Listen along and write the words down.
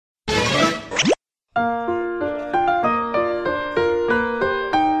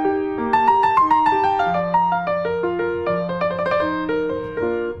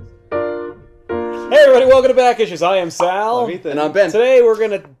welcome to Back Issues. I am Sal. I'm Ethan. And I'm Ben. Today we're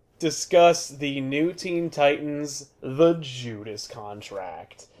going to discuss the new Teen Titans, the Judas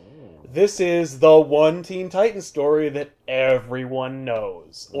Contract. This is the one Teen Titans story that everyone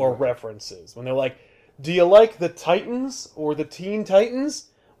knows or references. When they're like, do you like the Titans or the Teen Titans?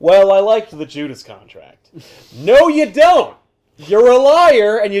 Well, I liked the Judas Contract. No, you don't! You're a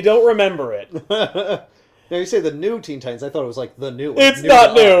liar and you don't remember it. Now you say the new Teen Titans, I thought it was like the new. It's new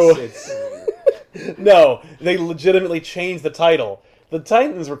not new! It's... No, they legitimately changed the title. The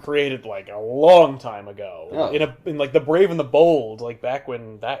Titans were created like a long time ago, in like the Brave and the Bold, like back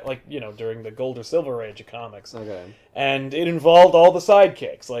when during the Gold or Silver Age of comics. Okay. And it involved all the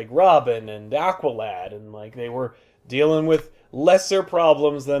sidekicks like Robin and Aqualad, and like they were dealing with lesser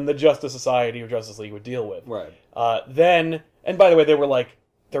problems than the Justice Society or Justice League would deal with. Right. Then, and by the way, they were like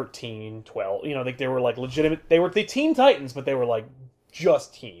 13, 12. Like they were like legitimate. They were the Teen Titans, but they were like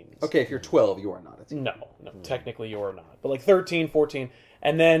just teens. Okay, if you're 12, you are not a teen. No, technically you are not. But like 13, 14.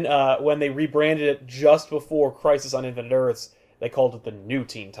 And then when they rebranded it just before Crisis on Infinite Earths, they called it the New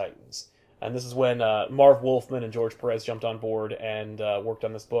Teen Titans. And this is when Marv Wolfman and George Perez jumped on board and worked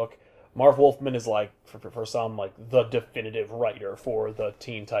on this book. Marv Wolfman is like, for some, like the definitive writer for the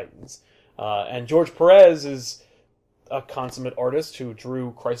Teen Titans. And George Perez is a consummate artist who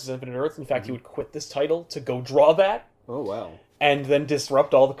drew Crisis on Infinite Earths. In fact, he would quit this title to go draw that. Oh, wow. And then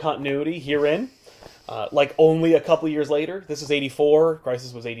disrupt all the continuity herein. Like only a couple years later. This is 84,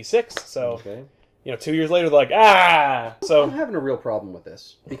 Crisis was 86, so 2 years later they're like, So I'm having a real problem with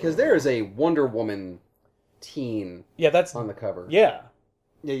this. Because there is a Wonder Woman teen on the cover. Yeah.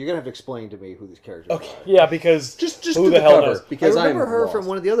 Yeah, you're gonna have to explain to me who these characters are. Yeah, because just who do the hell cover, knows? Because I remember her from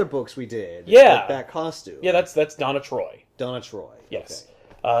one of the other books we did. Yeah. Like that costume. Yeah, that's Donna Troy. Donna Troy. Yes.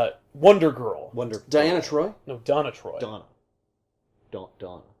 Okay. Wonder Girl. Diana Troy? No, Donna Troy. Donna.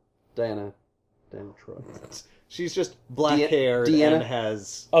 Diana Troy. She's just black hair and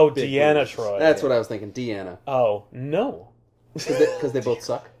has... Oh, Deanna Troy. That's what I was thinking, Deanna. Oh, no. Because they both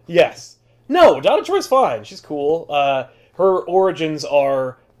suck? Yes. No, Donna Troy's fine. She's cool. Her origins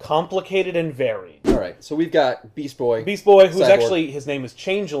are complicated and varied. Alright, so we've got Beast Boy. Beast Boy, who's Cyborg. actually, his name is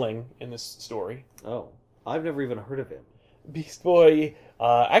Changeling in this story. Oh, I've never even heard of him. Beast Boy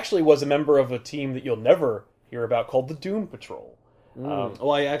actually was a member of a team that you'll never hear about called the Doom Patrol.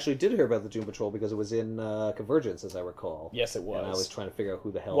 I actually did hear about the Doom Patrol because it was in Convergence, as I recall. Yes, it was. And I was trying to figure out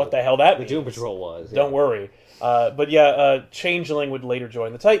who the hell that the Doom Patrol was. Yeah. Don't worry. But yeah, Changeling would later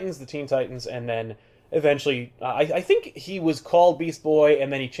join the Titans, the Teen Titans, and then eventually, I think he was called Beast Boy,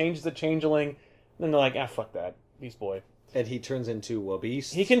 and then he changed to Changeling. And then they're like, fuck that, Beast Boy. And he turns into a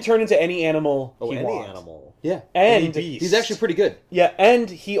beast? He can turn into any animal he any wants. animal. Yeah. And he's actually pretty good. Yeah, and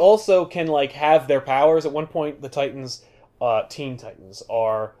he also can like have their powers. At one point, the Titans... Teen Titans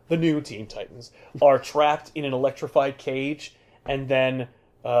are the new Teen Titans are trapped in an electrified cage, and then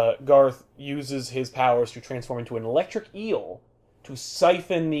Garth uses his powers to transform into an electric eel to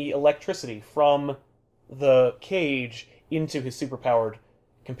siphon the electricity from the cage into his superpowered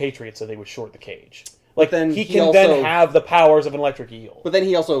compatriots, so they would short the cage. Like then he can then have the powers of an electric eel. But then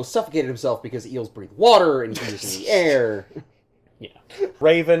he also suffocated himself because eels breathe water and he's in the air. Yeah,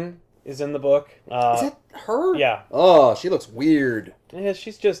 Raven is in the book. Is that her? Yeah. Oh, she looks weird. Yeah,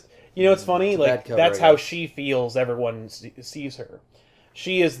 she's just... it's funny. Like that's how she feels everyone sees her.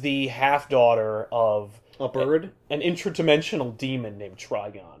 She is the half-daughter of... A bird? An interdimensional demon named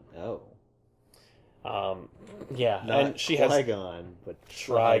Trigon. Oh. Yeah, Not and she has... Qui-Gon, but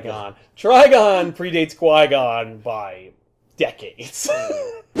Trigon. Trigon predates Qui-Gon by decades.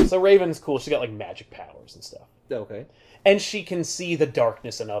 So Raven's cool. She's got, like, magic powers and stuff. Okay. And she can see the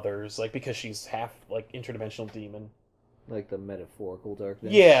darkness in others, like, because she's half, like, interdimensional demon. Like the metaphorical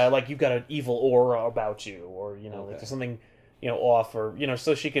darkness? Yeah, like, you've got an evil aura about you, or, like, there's something, off, or,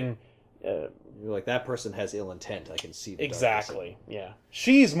 so she can... You're like, that person has ill intent, I can see the Exactly, yeah.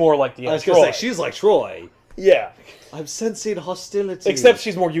 She's more like the I was going to say, she's like Troy. Yeah. I'm sensing hostility. Except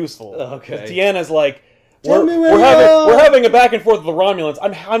she's more useful. Okay. Deanna's like... Tell me where we're having a back and forth with the Romulans.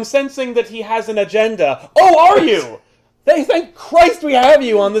 I'm sensing that he has an agenda. Oh, are you? Thank Christ we have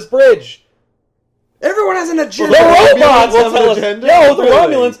you on this bridge. Everyone has an agenda. The robots will tell us. Agenda? No, the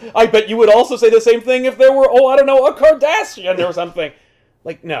Really? Romulans. I bet you would also say the same thing if there were, a Cardassian or something.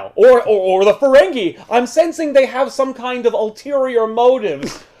 Like, no. Or the Ferengi. I'm sensing they have some kind of ulterior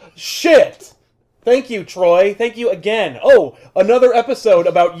motives. Shit. Thank you, Troy. Thank you again. Oh, another episode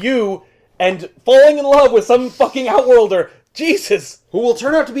about you and falling in love with some fucking Outworlder. Jesus. Who will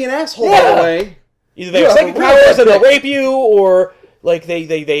turn out to be an asshole, by the way. Either they have psychic powers and they'll rape you, or, like, they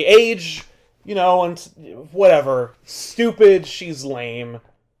age, and whatever. Stupid, she's lame.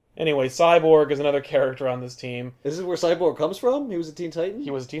 Anyway, Cyborg is another character on this team. Is this where Cyborg comes from? He was a Teen Titan? He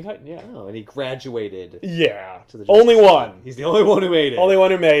was a Teen Titan, yeah. Oh, and he graduated. Yeah. To the Only Justice one. League. He's the only one who made it. Only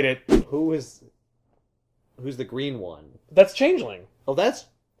one who made it. Who's the green one? That's Changeling. Oh, that's...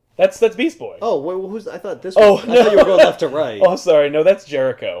 That's Beast Boy. Oh, well, who's... I thought this Oh, was... I thought you were going left to right. Oh, sorry. No, that's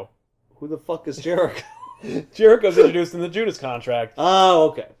Jericho. Who the fuck is Jericho? Jericho's introduced in the Judas contract. Oh,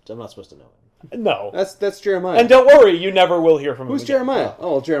 okay. I'm not supposed to know him. No. That's Jeremiah. And don't worry, you never will hear from him Who's again. Jeremiah?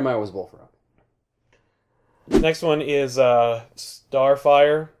 Oh, Jeremiah was Bullfrog. Next one is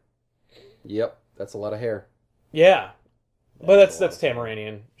Starfire. Yep, that's a lot of hair. Yeah. But that's a lot of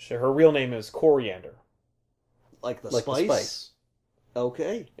Tamaranian. Her real name is Coriander. Like the Like spice? the spice.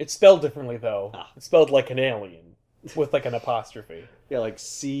 Okay. It's spelled differently, though. Ah. It's spelled like an alien, with like an apostrophe. Yeah, like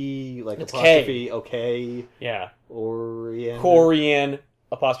C, like It's apostrophe, okay, Yeah. Orion. Corian,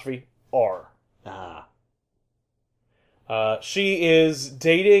 apostrophe, R. Ah. She is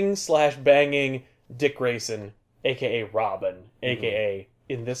dating / banging Dick Grayson, a.k.a. Robin, a.k.a.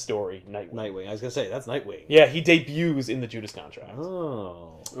 in this story, Nightwing. Nightwing. I was gonna say that's Nightwing. Yeah, he debuts in the Judas contract.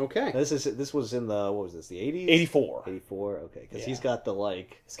 Oh. Okay. This was in the what was this? The 80s? 84. 84. Okay, because Yeah. he's got the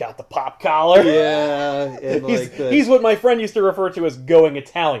like. He's got the pop collar. Yeah, and he's, like the, he's what my friend used to refer to as going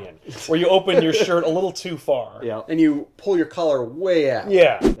Italian, where you open your shirt a little too far. yeah. And you pull your collar way out.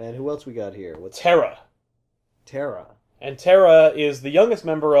 Yeah. And who else we got here? What's Terra. Terra? And Terra is the youngest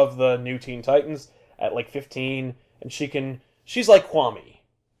member of the new Teen Titans at like 15, and she's like Kwame.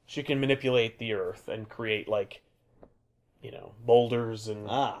 She can manipulate the earth and create like, boulders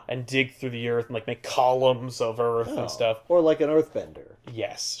and dig through the earth and like make columns of earth Oh. and stuff. Or like an Earthbender.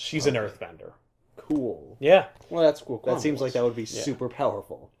 Yes, she's an earthbender. Cool. Yeah, Well, that's cool. That seems like that would be Yeah. super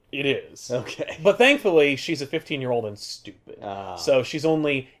powerful. it is. Okay. But thankfully, she's a 15-year-old and stupid. Ah. So she's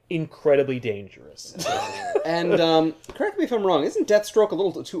only incredibly dangerous. And correct me if I'm wrong. Isn't Deathstroke a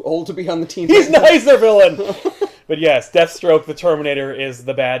little too old to be on the team? He's nice, their villain! But yes, Deathstroke the Terminator is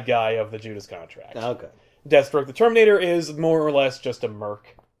the bad guy of the Judas contract. Okay. Deathstroke the Terminator is more or less just a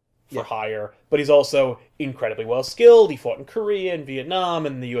merc for Yeah. hire, but he's also incredibly well skilled. He fought in Korea and Vietnam,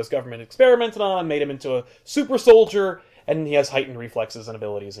 and the U.S. government experimented on, made him into a super soldier, and he has heightened reflexes and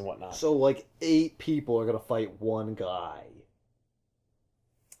abilities and whatnot. So like 8 people are gonna fight one guy.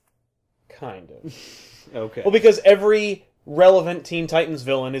 Kind of. Okay. Well, because every relevant Teen Titans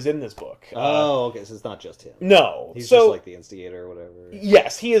villain is in this book. Oh, okay. So it's not just him. No. He's so, just like the instigator or whatever.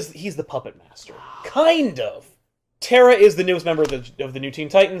 yes, he's the puppet master. Kind of. Terra is the newest member of the new Teen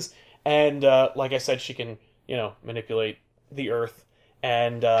Titans, and like I said, she can, manipulate the Earth.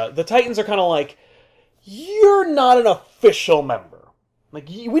 And the Titans are kind of like, you're not an official member. Like,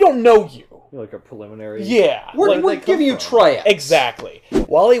 we don't know you. Like a preliminary. Yeah. We're like, giving you tryouts. exactly.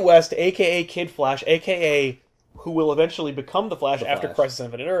 Wally West, a.k.a. Kid Flash, a.k.a. who will eventually become the Flash after Flash. Crisis on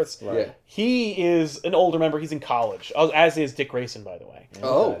Infinite Earths. Right. Yeah. He is an older member. He's in college, as is Dick Grayson, by the way.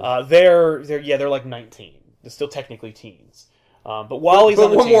 Oh. They're like 19. They're still technically teens. But Wally's But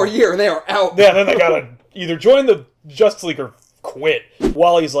on the one team. more year and they are out. Yeah, then they gotta either join the Justice League or quit.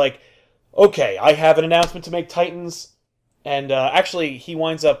 Wally's like, okay, I have an announcement to make, Titans. And actually, he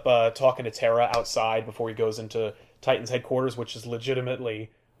winds up talking to Terra outside before he goes into Titans headquarters, which is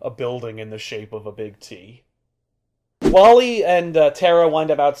legitimately a building in the shape of a big T. Wally and Terra wind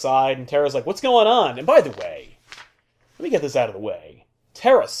up outside, and Terra's like, what's going on? And by the way, let me get this out of the way.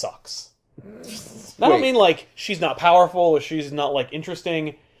 Terra sucks. I don't Wait. mean like she's not powerful or she's not like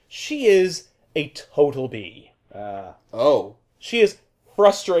interesting. She is a total B. Oh. She is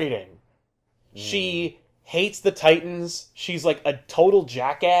frustrating. She hates the Titans. She's like a total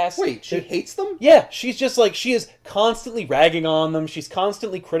jackass. Wait, she hates them? Yeah, she's just like, she is constantly ragging on them. She's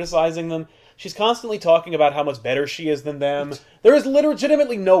constantly criticizing them. She's constantly talking about how much better she is than them. There is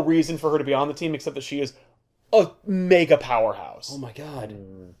legitimately no reason for her to be on the team except that she is a mega powerhouse. Oh my god.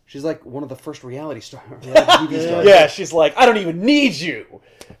 She's like one of the first reality TV stars. Yeah, she's like, I don't even need you.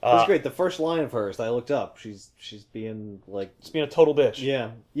 That's great. The first line of hers, I looked up. She's being like, Just being a total bitch.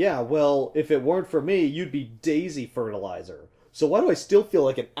 yeah. Well, if it weren't for me, you'd be daisy fertilizer. So why do I still feel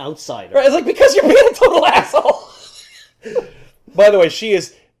like an outsider? Right, it's like, because you're being a total asshole. By the way, she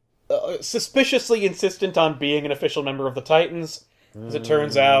is suspiciously insistent on being an official member of the Titans. As it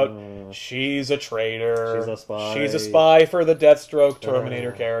turns out, she's a traitor. She's a spy. She's a spy for the Deathstroke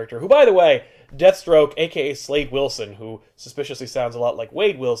Terminator character. Who, by the way, Deathstroke, a.k.a. Slade Wilson, who suspiciously sounds a lot like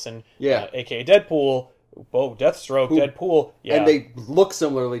Wade Wilson, Yeah. a.k.a. Deadpool. Oh, Deathstroke, Deadpool. Yeah. And they look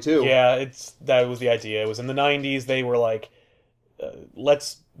similarly too. Yeah, that was the idea. It was in the 90s. They were like,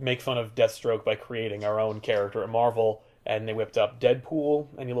 let's make fun of Deathstroke by creating our own character at Marvel. And they whipped up Deadpool,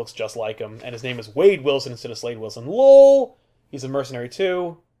 and he looks just like him. And his name is Wade Wilson instead of Slade Wilson. LOL! He's a mercenary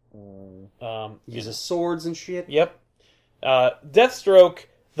too. Uses swords and shit. Yep. Deathstroke,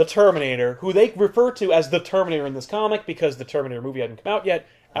 the Terminator, who they refer to as the Terminator in this comic because the Terminator movie hadn't come out yet.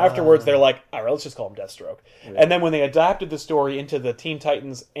 Afterwards, they're like, all right, let's just call him Deathstroke. Yeah. And then when they adapted the story into the Teen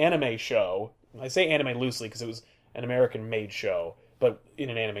Titans anime show, I say anime loosely because it was an American-made show, but in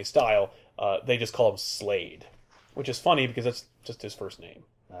an anime style, they just call him Slade, which is funny because that's just his first name.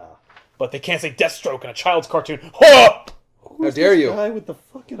 But they can't say Deathstroke in a child's cartoon. How dare you? Guy with the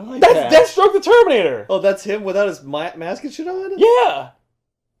fucking eye That's patch? Deathstroke the Terminator. Oh, that's him without his mask and shit on? Yeah.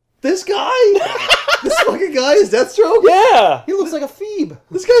 This guy? This fucking guy is Deathstroke? Yeah. He looks like a Phoebe.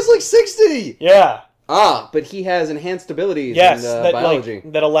 This guy's like 60. Yeah. But he has enhanced abilities yes, in biology.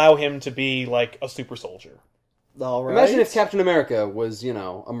 that allow him to be like a super soldier. All right. Imagine if Captain America was,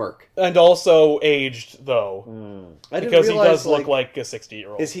 a merc. And also aged, though. Because he does look like a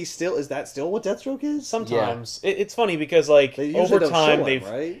 60-year-old. Is that still what Deathstroke is? Sometimes. Yeah. It's funny because, like, over time they've...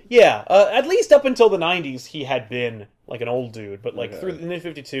 right? Yeah, at least up until the 90s, he had been, like, an old dude. But, like, through the New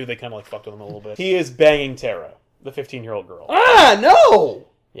 52, they kind of, like, fucked with him a little bit. He is banging Tara, the 15-year-old girl. Ah, no!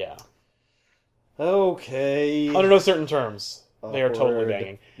 Yeah. Okay. Under no certain terms. They are totally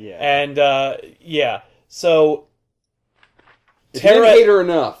banging. Yeah. And, yeah. So, if you didn't hate her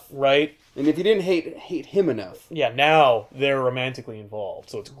enough, right? And if you didn't hate him enough, yeah, now they're romantically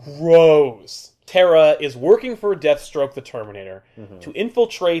involved, so it's gross. Tara is working for Deathstroke the Terminator to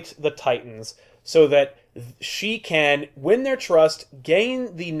infiltrate the Titans so that she can win their trust,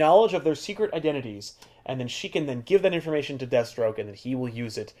 gain the knowledge of their secret identities, and then she can then give that information to Deathstroke, and then he will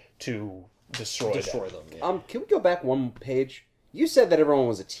use it to destroy them. Yeah. Can we go back one page? You said that everyone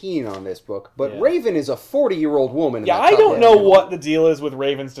was a teen on this book, but Raven is a 40-year-old woman. Yeah, I don't know what the deal is with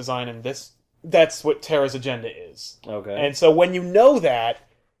Raven's design in this. That's what Tara's agenda is. Okay. And so when you know that,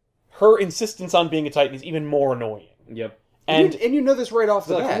 her insistence on being a Titan is even more annoying. Yep. And you know this right off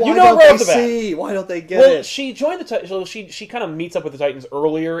the bat. You know right off the bat. Why don't they get it? She joined the Titans. So she kind of meets up with the Titans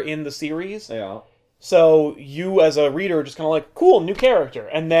earlier in the series. Yeah. So you, as a reader, are just kind of like, cool, new character.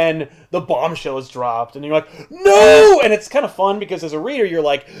 And then the bombshell is dropped, and you're like, no! And it's kind of fun, because as a reader, you're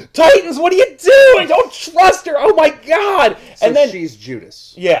like, Titans, what are you doing? Don't trust her! Oh my god! So and then she's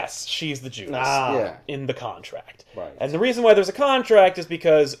Judas. Yes, she's the Judas. Yeah. In the contract. Right. And the reason why there's a contract is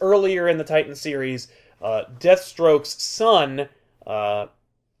because earlier in the Titan series, Deathstroke's son,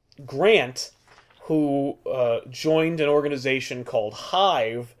 Grant, who joined an organization called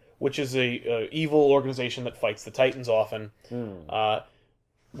Hive, which is a evil organization that fights the Titans often,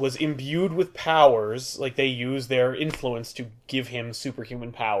 was imbued with powers. Like, they use their influence to give him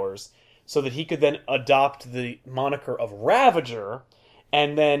superhuman powers, so that he could then adopt the moniker of Ravager,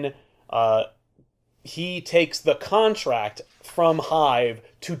 and then he takes the contract from Hive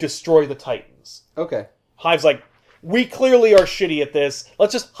to destroy the Titans. Okay. Hive's like, we clearly are shitty at this.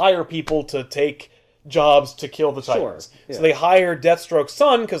 Let's just hire people to take jobs to kill the Titans. Sure, yeah. So they hire Deathstroke's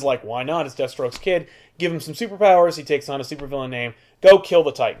son, because, like, why not? It's Deathstroke's kid. Give him some superpowers. He takes on a supervillain name. Go kill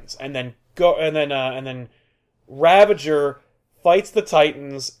the Titans, and then Ravager fights the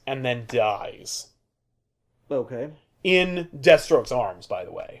Titans and then dies. Okay. In Deathstroke's arms, by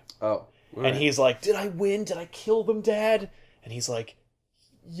the way. Oh. And he's like, did I win? Did I kill them, Dad? And he's like,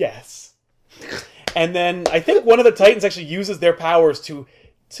 yes. And then I think one of the Titans actually uses their powers to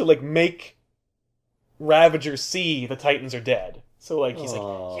like make Ravager see the Titans are dead. So, like, he's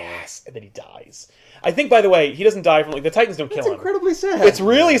like, yes, and then he dies. I think, by the way, he doesn't die from, like, the Titans don't kill him. That's incredibly sad. It's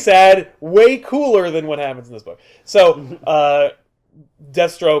really sad, way cooler than what happens in this book. So,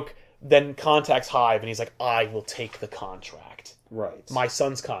 Deathstroke then contacts Hive, and he's like, I will take the contract. Right. My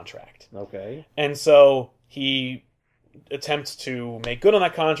son's contract. Okay. And so, he attempts to make good on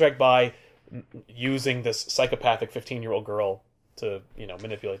that contract by using this psychopathic 15-year-old girl to,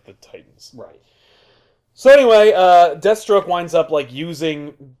 manipulate the Titans. Right. So anyway, Deathstroke winds up, like,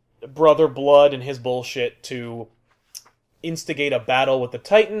 using Brother Blood and his bullshit to instigate a battle with the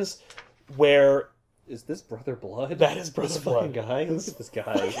Titans, where... Is this Brother Blood? That is Brother Blood. Guy? Look at this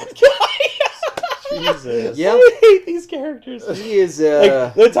guy. Jesus. Yeah. I hate these characters. He is,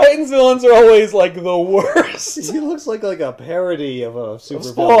 Like, the Titans villains are always, like, the worst. He looks like a parody of a super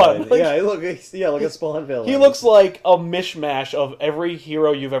Spawn. villain. Like, like a Spawn villain. He looks like a mishmash of every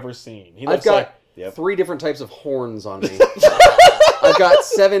hero you've ever seen. He looks like... 3 different types of horns on me. I've got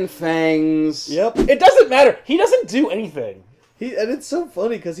 7 fangs. Yep. It doesn't matter. He doesn't do anything. And it's so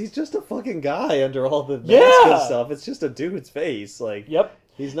funny because he's just a fucking guy under all the mask and stuff. It's just a dude's face. Like, yep.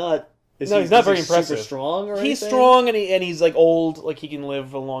 He's not. He's not very impressive. Super strong or He's anything? strong and he's like old. Like, he can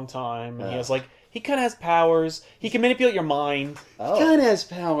live a long time. And he has like he kind of has powers. He can manipulate your mind. He kind of has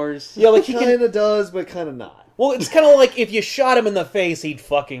powers. Yeah, like He he kind can. of does, but kind of not. Well, it's kind of like if you shot him in the face, he'd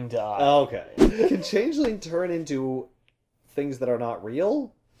fucking die. Okay. Can changeling turn into things that are not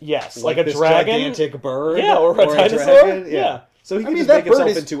real? Yes, like a this dragon, gigantic bird, Yeah, or a dinosaur. dragon? Yeah. So he can I mean, just that make himself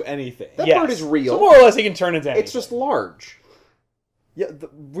bird is- into anything. That Yes. bird is real. So more or less, he can turn into anything. It's just large. Yeah, the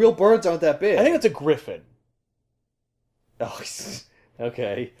real birds aren't that big. I think it's a griffin. Oh,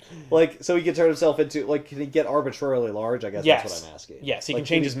 okay. Like, so he can turn himself into, like, can he get arbitrarily large? I guess Yes. that's what I'm asking. Yes, he Like, can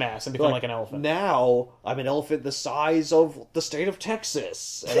change his mass and become like an elephant. Now, I'm an elephant the size of the state of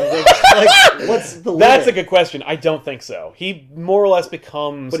Texas. And I think, like, what's the limit? That's a good question. I don't think so. He more or less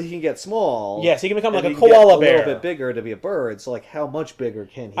becomes. But he can get small. Yes, he can become and like he a can get koala a bear. little bit bigger to be a bird. So, like, how much bigger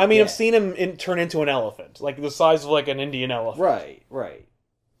can he I mean, get? I've seen him turn into an elephant, like the size of like an Indian elephant. Right.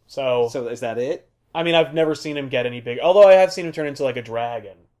 So, So, is that it? I mean, I've never seen him get any big. Although I have seen him turn into like a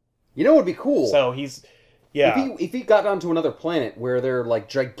dragon. You know what would be cool? So he's, yeah, If he got onto another planet where they're like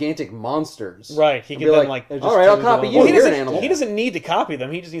gigantic monsters. right. He I'd can be then like, like. all right, I'll copy you. Well, he You're an doesn't. animal. He doesn't need to copy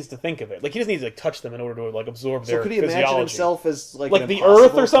them. He just needs to think of it. Like he doesn't need to like touch them in order to like absorb So their could he imagine physiology. himself as like Like an the impossible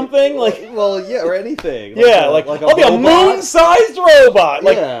Earth or something? Like- well, yeah, or anything. Yeah, a like a I'll be a robot? moon-sized robot.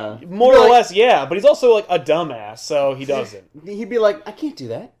 Like Yeah. more Be or like- less, yeah. But he's also like a dumbass, so he doesn't. He'd be like, I can't do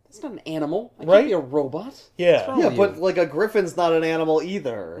that. It's not an animal. I Right? can't be a robot. Yeah, wrong Yeah, with but you? like a griffin's not an animal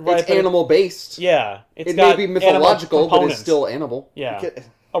either. Right, It's but- animal based. yeah. It's It may got be animal mythological, but it's components. still animal. Yeah. Okay.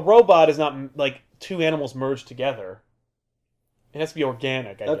 A robot is not like two animals merged together. It has to be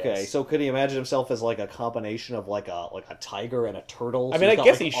organic, I Okay, guess. so could he imagine himself as like a combination of like a tiger and a turtle? I So mean, he's I got,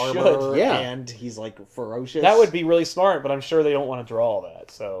 guess like, he armor, should, yeah. and he's like ferocious. That would be really smart, but I'm sure they don't want to draw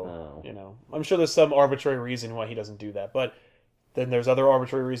that. So, Oh. you know, I'm sure there's some arbitrary reason why he doesn't do that. But then there's other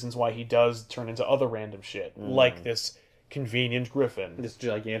arbitrary reasons why he does turn into other random shit, like this convenient griffin. this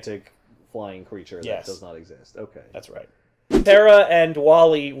gigantic flying creature Yes. that does not exist. Okay. That's right. Terra and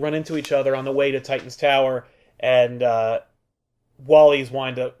Wally run into each other on the way to Titan's Tower, and Wally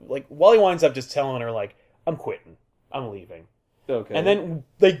winds up just telling her like, "I'm quitting, I'm leaving." Okay. And then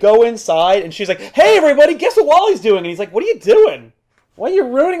they go inside, and she's like, "Hey, everybody, guess what Wally's doing?" And he's like, "What are you doing? Why are you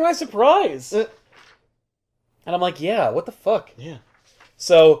ruining my surprise?" And I'm like, "Yeah, what the fuck?" Yeah.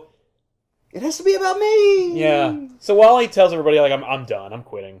 So It has to be about me. yeah, so Wally tells everybody like, "I'm done, I'm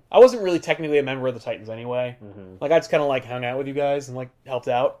quitting." I wasn't really technically a member of the Titans anyway. Like I just kind of like hung out with you guys and like helped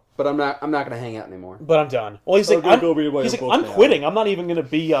out. But I'm not gonna hang out anymore. But I'm done. Well, he's like, gonna go be my he's like, own I'm boss now." quitting. I'm not even going to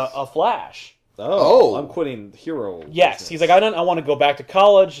be a Flash. Oh, Oh. I'm quitting hero. Yes, business. he's like, I want to go back to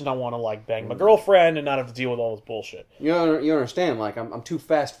college and I want to like bang my girlfriend and not have to deal with all this bullshit. You understand? Like I'm too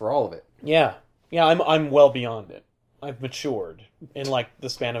fast for all of it. Yeah, I'm well beyond it. I've matured in like the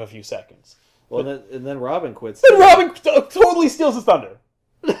span of a few seconds. Well, and then Robin quits. Then Robin totally steals his thunder.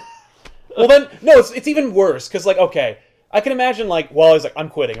 Well, then no, it's even worse because like okay, I can imagine like Wally's like, I'm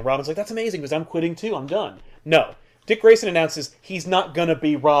quitting, and Robin's like, that's amazing because I'm quitting too. I'm done. No, Dick Grayson announces he's not gonna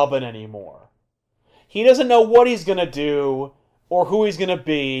be Robin anymore. He doesn't know what he's gonna do or who he's gonna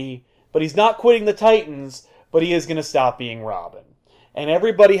be, but he's not quitting the Titans. But he is gonna stop being Robin, and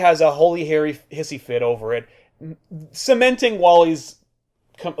everybody has a holy hairy hissy fit over it, cementing Wally's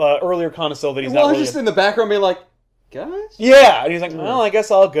earlier codicil that he's not Wally's really. just in the background being like, guys, Yeah, and he's like, well, I guess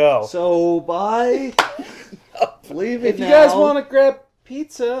I'll go. So bye. Leave it if you now. guys want to grab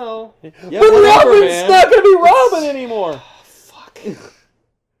pizza, I'll... Yeah, But whatever, Robin's man. not gonna be Robin anymore. fuck.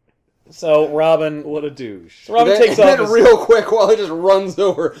 So Robin What a douche. takes and off then his, real quick, Wally just runs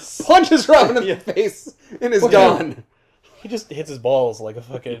over, punches Robin in the face, and is gone. he just hits his balls like a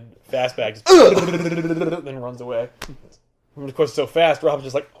fucking fastback, just then runs away. And of course, it's so fast, Robin's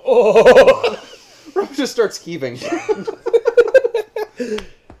just like, oh. Robin just starts heaving. I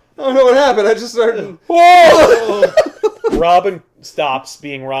don't know what happened. I just started. Whoa! Robin stops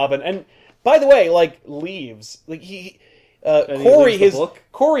being Robin, and by the way, like leaves. Like he Corey, leaves the book?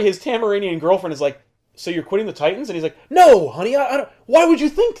 Corey, his Tamaranian girlfriend, is like, "So you're quitting the Titans?" And he's like, "No, honey, I don't. Why would you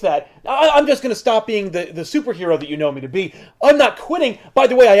think that? I'm just going to stop being the superhero that you know me to be. I'm not quitting. By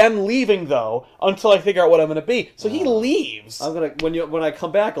the way, I am leaving though until I figure out what I'm going to be." So he leaves. I'm gonna when I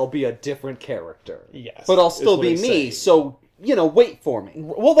come back, I'll be a different character. Yes, But I'll still what be he's me, saying. so, wait for me.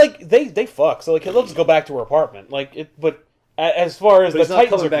 well, like they fuck. So like he'll just go back to her apartment. Like it, but as far as But the he's not Titans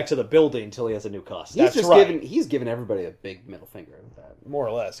coming are back to the building until he has a new costume. That's He's just right. he's giving everybody a big middle finger with that. more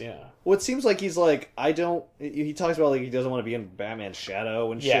or less, yeah. Well, it seems like he's like, I don't. He talks about like he doesn't want to be in Batman's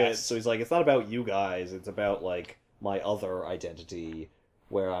shadow and shit. Yes. So he's like, it's not about you guys. It's about like my other identity,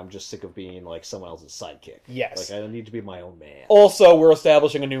 where I'm just sick of being like someone else's sidekick. Yes. Like I need to be my own man. Also, we're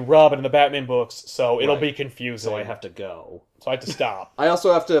establishing a new Robin in the Batman books, so it'll Right. be confusing. So I have to go. So I have to stop. I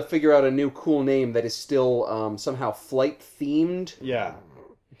also have to figure out a new cool name that is still somehow flight themed. Yeah.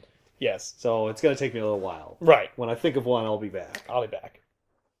 Yes. So it's going to take me a little while. Right. When I think of one, I'll be back. I'll be back.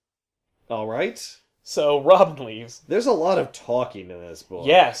 All right. So Robin leaves. There's a lot of talking in this book.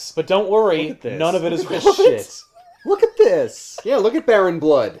 Yes, but don't worry. Look at this. None of it is real What? shit. Look at this. Yeah, look at Baron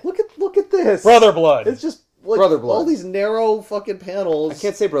Blood. Look at this. Brother blood. It's just like Brother Blood. all these narrow fucking panels. I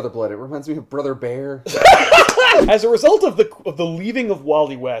can't say Brother Blood. It reminds me of Brother Bear. As a result of the leaving of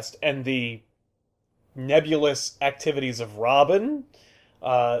Wally West and the nebulous activities of Robin,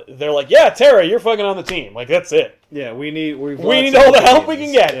 they're like, yeah, Tara, you're fucking on the team. Like, that's it. Yeah, we need We need all the help we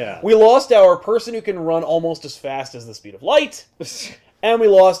can get. Yeah. We lost our person who can run almost as fast as the speed of light, and we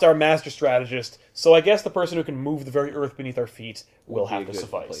lost our master strategist. So I guess the person who can move the very earth beneath our feet will have to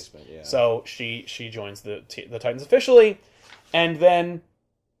suffice. Yeah. So she joins the Titans officially, and then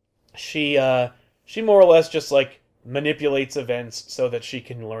she more or less just like manipulates events so that she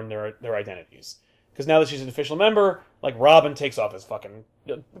can learn their identities. Because now that she's an official member, like Robin takes off his fucking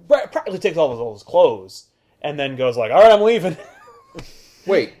practically takes off all his clothes, and then goes like, "All right, I'm leaving."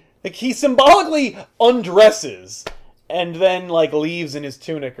 Wait. Like he symbolically undresses, and then like leaves in his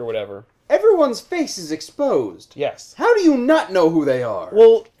tunic or whatever. Everyone's face is exposed. Yes. How do you not know who they are?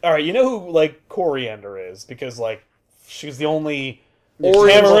 Well, all right. You know who like Coriander is because like she's the only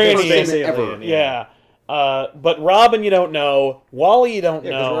Oriental Tamarani person ever. alien, Yeah. But Robin, you don't know. Wally, you don't Yeah,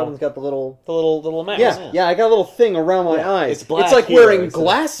 because know. Robin's got the little. the little mask. Yeah, I got a little thing around my eyes. It's black like here, wearing it's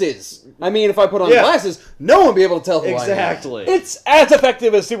glasses. I mean, if I put on Yeah. glasses, no one will be able to tell who Exactly. It's as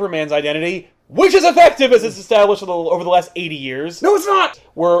effective as Superman's identity, which is effective as it's established over the last 80 years. I am. No, it's not!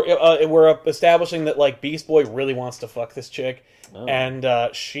 We're establishing that like Beast Boy really wants to fuck this chick, Oh. and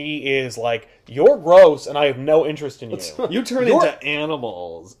she is like, "You're gross, and I have no interest in you." You turn You're- into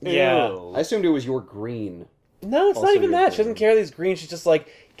animals. Yeah. Ew. I assumed it was your green. No, it's not Also even you're that. She green. doesn't care that he's green. She's just like,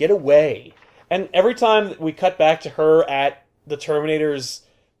 get away. And every time we cut back to her at the Terminator's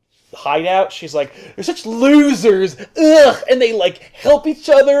hideout, she's like, they're such losers. Ugh. And they like help each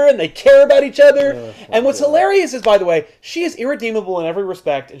other and they care about each other. And what's hilarious is, by the way, she is irredeemable in every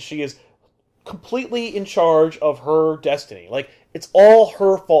respect, and she is completely in charge of her destiny. Like, it's all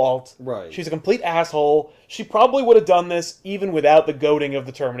her fault. Right. She's a complete asshole. She probably would have done this even without the goading of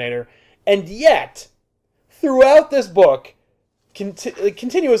the Terminator. And yet, throughout this book,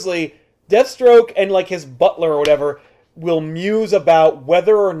 continuously, Deathstroke and like his butler or whatever will muse about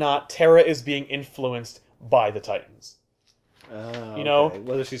whether or not Tara is being influenced by the Titans. You know? Okay.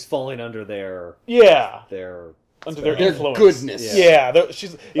 Whether she's falling under their Yeah, their under their Their influence. goodness. Yeah,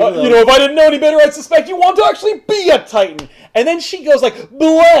 she's. Even though- you know, if I didn't know any better, I'd suspect you want to actually be a Titan. And then she goes like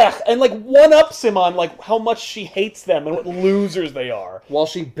blech, and like one ups him on like how much she hates them and what losers they are. While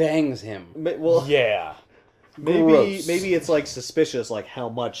she bangs him. Well, Yeah. Gross. maybe it's like suspicious, like how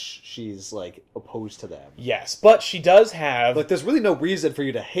much she's like opposed to them. Yes, but she does have. Like, there's really no reason for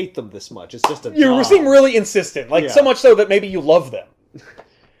you to hate them this much. It's just a You job. seem really insistent, like Yeah. so much so that maybe you love them.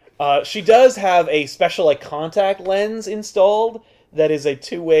 She does have a special like contact lens installed that is a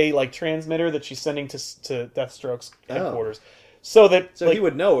two-way like transmitter that she's sending to Deathstroke's headquarters, so that So like, he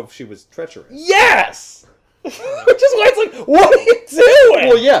would know if she was treacherous. yes, which is why it's like, what are you doing?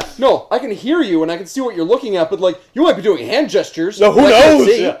 Well, yeah. No, I can hear you and I can see what you're looking at, but like, you might be doing hand gestures. So who I can't knows?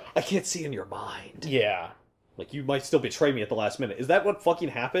 see. Yeah. I can't see in your mind. Yeah. Like, you might still betray me at the last minute. Is that what fucking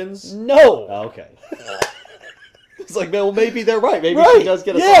happens? No. Oh, okay. It's like, well, maybe they're right. Maybe Right. she does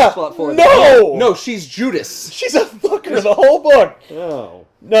get a Yeah. soft spot for them. No. No, she's Judas. She's a fucker the whole book. Oh.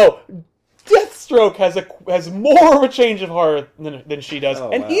 No. Deathstroke has more of a change of heart than she does,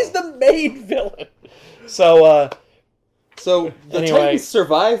 Oh, and wow. he's the main villain. So, So the Anyway. Titans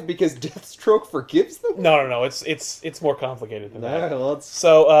survive because Deathstroke forgives them? no. It's more complicated than that. Well, let's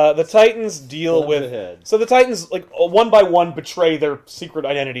So the Titans deal Plunge with. ahead. So the Titans like one by one betray their secret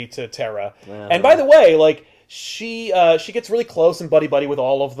identity to Terra. Uh-huh. And by the way, like she gets really close and buddy with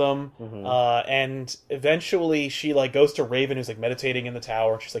all of them. And eventually she like goes to Raven, who's like meditating in the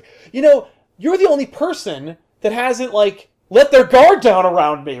tower. And she's like, you're the only person that hasn't like let their guard down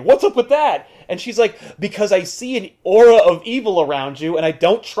around me. What's up with that? And she's like, because I see an aura of evil around you, and I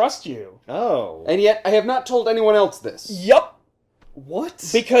don't trust you. Oh. And yet, I have not told anyone else this. Yup. What?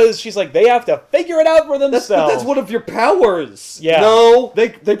 Because she's like, they have to figure it out for themselves. That's one of your powers. Yeah. No. They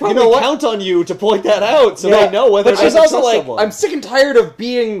probably know what? count on you to point that out, so Yeah, they know whether but or not she's to also trust like, someone. I'm sick and tired of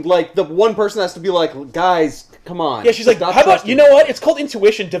being, like, the one person that has to be like, guys, come on. Yeah, she's like, Stop how about, trusting you me." know what? It's called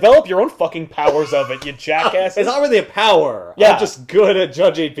intuition. Develop your own fucking powers of it, you jackass. It's not really a power. Yeah. I'm just good at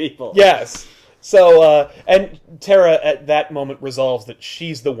judging people. Yes. So, and Tara at that moment resolves that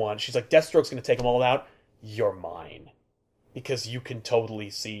she's the one. She's like, Deathstroke's going to take them all out. You're mine. because you can totally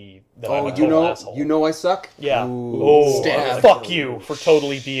see that Oh, I'm a total asshole. you know I suck? Yeah. Ooh, Oh, stab. fuck you for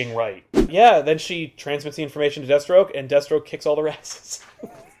totally being right. Yeah, then she transmits the information to Deathstroke, and Deathstroke kicks all their asses.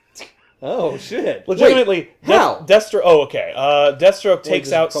 Oh shit! Legitimately, how? Deathstroke. Oh, okay. Deathstroke takes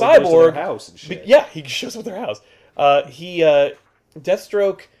just out probably goes to their Cyborg. house and shit. Yeah, he shows up at their house.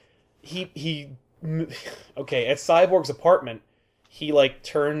 Deathstroke. He. Okay, at Cyborg's apartment, he like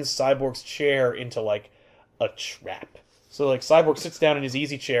turns Cyborg's chair into like a trap. So like Cyborg sits down in his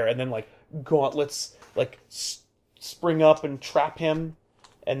easy chair, and then like gauntlets like spring up and trap him,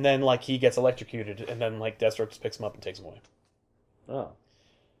 and then like he gets electrocuted, and then like Deathstroke just picks him up and takes him away. Oh.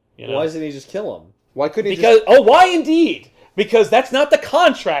 You know? Why doesn't he just kill him? Why couldn't he Because why indeed? Because that's not the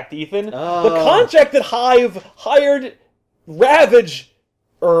contract, Ethan. Oh. The contract that Hive hired Ravager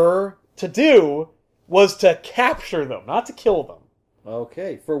to do was to capture them, not to kill them.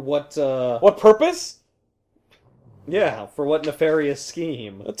 Okay, for what? What purpose? Yeah, for what nefarious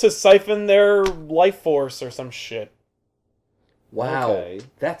scheme? To siphon their life force or some shit. Wow, Okay.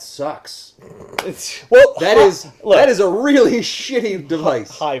 that sucks. Well, That is look, that is a really shitty device.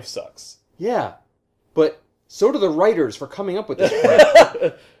 Hive sucks. Yeah, but so do the writers for coming up with this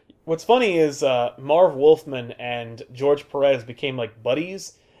crap. What's funny is Marv Wolfman and George Perez became like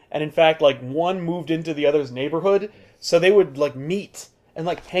buddies, and in fact, like one moved into the other's neighborhood, so they would like meet and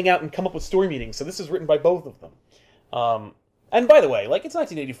like hang out and come up with story meetings. So this is written by both of them. And by the way, like it's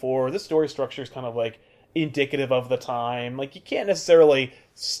 1984. This story structure is kind of like indicative of the time. Like you can't necessarily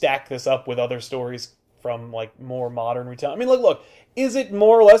stack this up with other stories from like more modern retelling. I mean, look, is it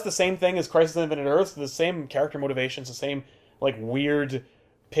more or less the same thing as Crisis on Infinite Earths? The same character motivations, the same like weird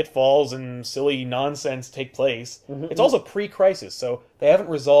pitfalls and silly nonsense take place. It's also pre-Crisis, so they haven't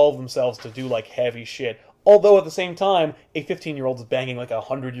resolved themselves to do like heavy shit. Although at the same time, a 15-year-old is banging like a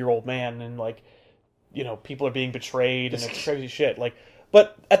 100-year-old man, and like, you know, people are being betrayed, and it's crazy shit. Like,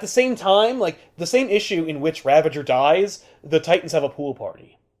 but at the same time, like the same issue in which Ravager dies, the Titans have a pool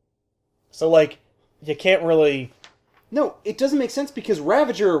party. So like, you can't really. No, it doesn't make sense because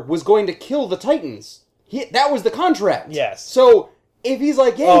Ravager was going to kill the Titans. That was the contract. Yes. So if he's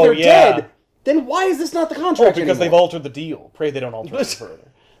like, "Hey, Oh, they're yeah. dead," then why is this not the Oh, contract because they've anymore? altered the deal. Pray they don't alter it further.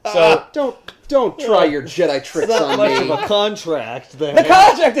 So Don't try your Jedi tricks Not on much me. of a contract there. the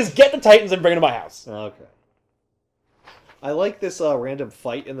contract is get the Titans and bring them to my house. Okay. I like this random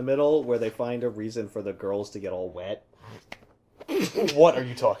fight in the middle where they find a reason for the girls to get all wet. What are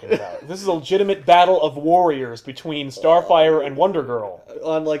you talking about? This is a legitimate battle of warriors between Starfire and Wonder Girl.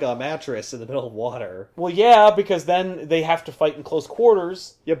 On like a mattress in the middle of water. Well, yeah, because then they have to fight in close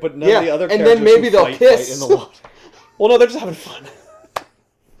quarters. Yeah, but none Yeah, of the other and characters then maybe who they'll fight kiss. in the water. Well, no, they're just having fun.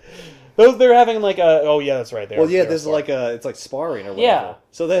 They're having like a. Oh yeah, that's right. Well, yeah, this is like it's like sparring or whatever. Yeah.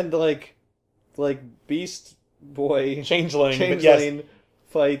 So then like Beast Boy Changeling. but Changeling yes,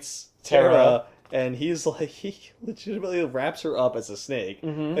 fights Terra. Terra, and he's like he legitimately wraps her up as a snake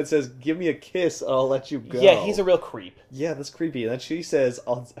and says, "Give me a kiss, I'll let you go." yeah, he's a real creep. Yeah, that's creepy. And then she says,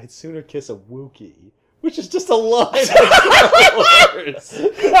 I'd sooner kiss a Wookiee. Which is just a line of Star Wars.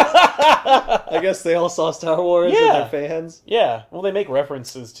 I guess they all saw Star Wars and Yeah. they're fans. Yeah, well, they make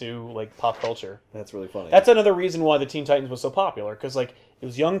references to like pop culture. That's really funny. That's another reason why the Teen Titans was so popular, because like it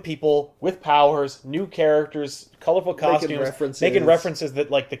was young people with powers, new characters, colorful costumes, making references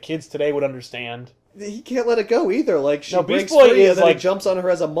that like the kids today would understand. He can't let it go either. Like she No, Beast breaks Boy free is, and then like- he jumps on her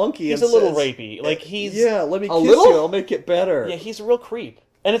as a monkey. He's and a little says, rapey. Like he's Yeah, let me kiss little? you. I'll make it better. Yeah, he's a real creep.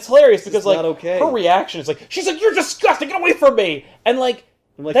 And it's hilarious because, like, not okay. her reaction is like, she's like, "You're disgusting, get away from me!" And, like,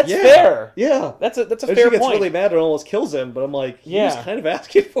 I'm like, that's yeah, fair. Yeah. That's a And fair she gets point. really mad and almost kills him, but I'm like, he Yeah. was kind of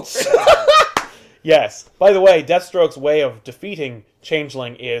asking for it. Yes. By the way, Deathstroke's way of defeating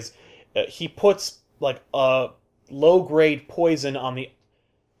Changeling is he puts, like, a low-grade poison on the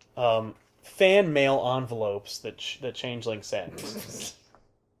fan mail envelopes that Changeling sends.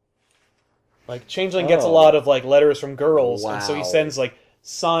 Like, Changeling gets a Oh. lot of, like, letters from girls, and so he Wow. sends, like,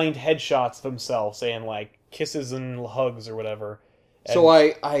 signed headshots of himself saying, like, kisses and hugs or whatever. So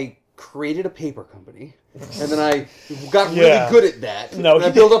I created a paper company, and then I got Yeah. really good at that. No, and I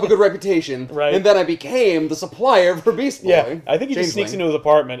he- built up a good reputation, Right. and then I became the supplier for Beast Boy. Yeah, I think he just sneaks Changeling. into his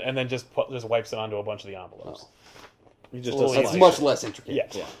apartment and then just wipes it onto a bunch of the envelopes. He just Well, does yeah. It's something. much less intricate.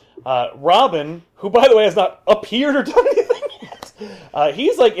 Yeah. Robin, who by the way has not appeared or done anything yet,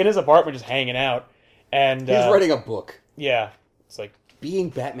 he's like in his apartment just hanging out, and He's writing a book. Yeah, it's like Being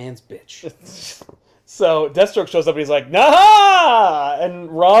Batman's bitch. so. Deathstroke shows up and he's like, "Nah!" And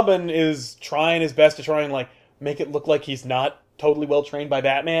Robin is trying his best to try and like make it look like he's not totally well trained by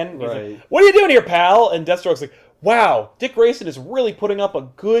Batman. He's like, Right. "What are you doing here, pal?" And Deathstroke's like, "Wow, Dick Grayson is really putting up a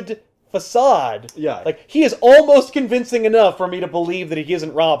good facade. Yeah. Like, he is almost convincing enough for me to believe that he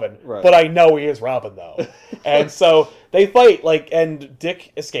isn't Robin. Right. But I know he is Robin, though. And so they fight, like, and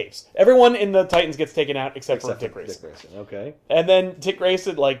Dick escapes. Everyone in the Titans gets taken out except for Dick Grayson. Dick Grayson, okay. And then Dick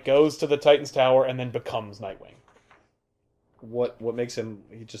Grayson, like, goes to the Titans Tower and then becomes Nightwing. What makes him...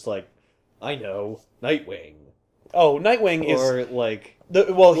 He just like, I know, Nightwing. Oh, Nightwing is... Or, like...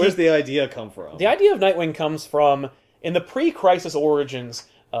 where's the idea come from? The idea of Nightwing comes from, in the pre-Crisis origins,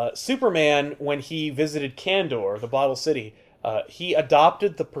 Superman, when he visited Kandor, the Bottle City, he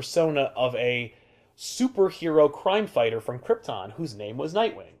adopted the persona of a superhero crime fighter from Krypton, whose name was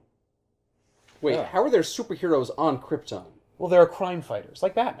Nightwing. Wait, how are there superheroes on Krypton? Well, there are crime fighters,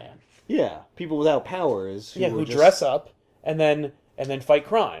 like Batman. Yeah, people without powers. Who dress up and then fight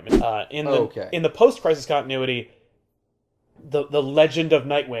crime. In the post-Crisis continuity, the legend of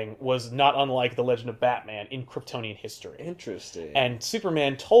Nightwing was not unlike the legend of Batman in Kryptonian history. Interesting. And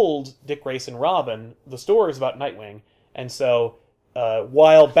Superman told Dick Grayson Robin the stories about Nightwing, and so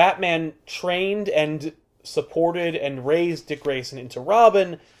while Batman trained and supported and raised Dick Grayson into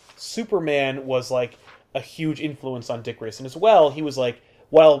Robin, Superman was like a huge influence on Dick Grayson as well. He was like,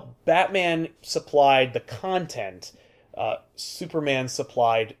 while Batman supplied the content, Superman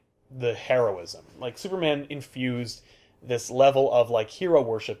supplied the heroism. Like, Superman infused this level of like hero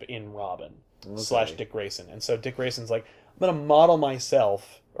worship in Robin / Dick Grayson. And so Dick Grayson's like, I'm going to model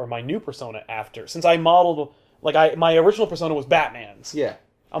myself or my new persona after. Since I modeled, like, my original persona was Batman's. Yeah.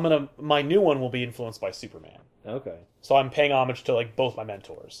 My new one will be influenced by Superman. Okay. So I'm paying homage to like both my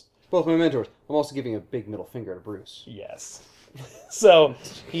mentors. Both my mentors. I'm also giving a big middle finger to Bruce. Yes. So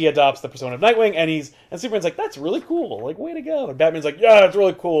he adopts the persona of Nightwing, and Superman's like, that's really cool. Like, way to go. And Batman's like, yeah, it's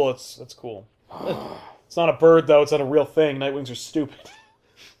really cool. It's cool. It's not a bird, though. It's not a real thing. Nightwings are stupid.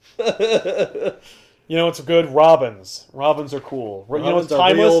 You know what's good? Robins. Robins are cool. You know what's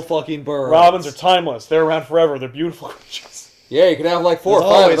timeless? Real fucking birds. Robins are timeless. They're around forever. They're beautiful creatures. Yeah, you can have like 4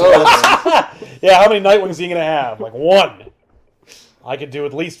 or There's 5 of those. Yeah, how many Nightwings are you going to have? Like 1. I could do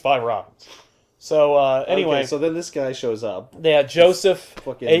at least 5 Robins. So, anyway. Okay, so then this guy shows up. Yeah, Joseph,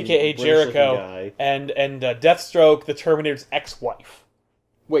 a.k.a. British-looking Jericho, guy. and Deathstroke, the Terminator's ex-wife.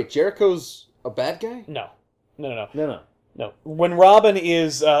 Wait, Jericho's a bad guy? No. When Robin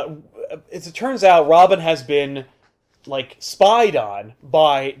is... as it turns out, Robin has been, like, spied on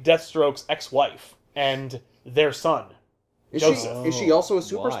by Deathstroke's ex-wife and their son, Joseph. Is she also a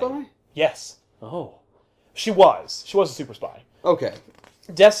super Why? spy? Yes. Oh. She was. She was a super spy. Okay.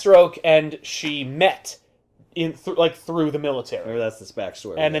 Deathstroke and she met through the military. Maybe that's this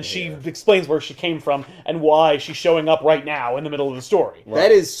backstory. And then she explains where she came from and why she's showing up right now in the middle of the story. Right.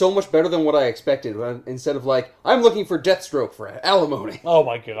 That is so much better than what I expected. Instead of like, I'm looking for Deathstroke for alimony. Oh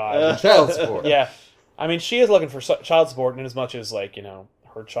my god. Child support. Yeah. I mean, she is looking for child support in as much as, like, you know,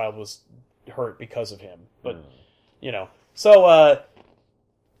 her child was hurt because of him. But, you know. So,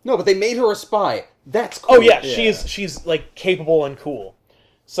 No, but they made her a spy. That's cool. Oh yeah, she's like capable and cool.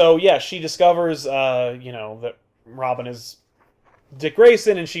 So yeah, she discovers you know, that Robin is Dick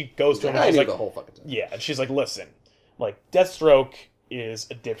Grayson, and she goes to him and she's like, the whole fucking time. Yeah, and she's like, listen, like, Deathstroke is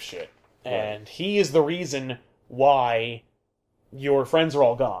a dipshit, and he is the reason why your friends are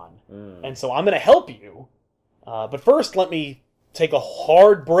all gone, and so I'm gonna help you. But first, let me take a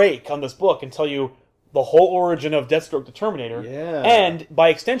hard break on this book and tell you the whole origin of Deathstroke the Terminator, and by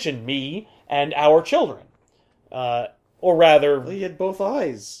extension, me and our children. Or rather... Well, he had both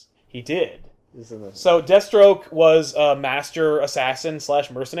eyes. He did. So Deathstroke was a master assassin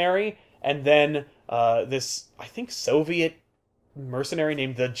 / mercenary, and then this, I think, Soviet mercenary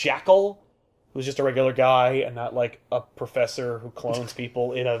named the Jackal, who's just a regular guy and not like a professor who clones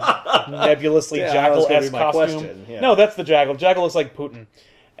people in a nebulously Jackal-esque costume. Yeah. No, that's the Jackal. Jackal looks like Putin.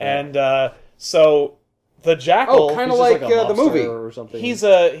 And so... The Jackal... Oh, kind of like the movie. Or something. He's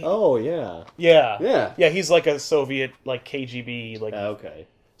a... Oh, yeah. Yeah, he's like a Soviet, like, KGB, like... Okay.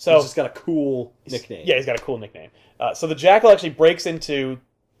 So he's just got a cool nickname. Yeah, he's got a cool nickname. So the Jackal actually breaks into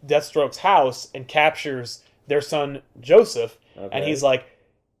Deathstroke's house and captures their son, Joseph, and he's like,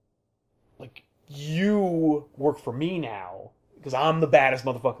 you work for me now, because I'm the baddest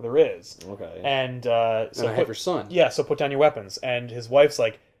motherfucker there is. Okay. And so I have your son. Yeah, so put down your weapons. And his wife's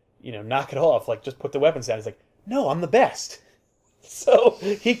like, you know, knock it off. Like, just put the weapons down. He's like, no, I'm the best. So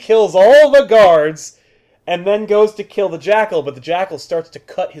he kills all the guards and then goes to kill the Jackal, but the Jackal starts to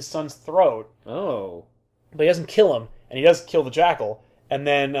cut his son's throat. Oh. But he doesn't kill him, and he does kill the Jackal. And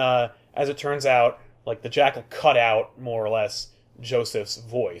then, as it turns out, like, the Jackal cut out, more or less, Joseph's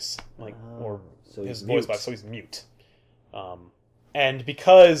voice. Like, or so his voice box, so he's mute. And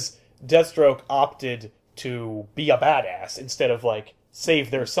because Deathstroke opted to be a badass instead of, like,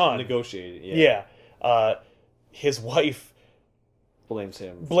 save their son. Negotiated. Yeah. His wife blames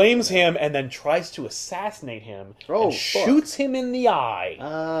him, and then tries to assassinate him. Oh, and fuck. shoots him in the eye.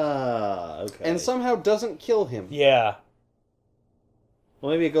 Okay. And somehow doesn't kill him. Yeah.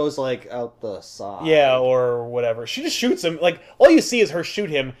 Well, maybe it goes like out the side. Yeah, or whatever. She just shoots him. Like, all you see is her shoot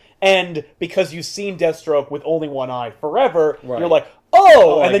him, and because you've seen Deathstroke with only one eye forever, Right. you're like,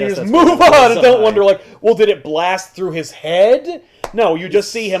 oh, I and then you guess just that's move what it on is. and don't wonder, like, well, did it blast through his head? No, you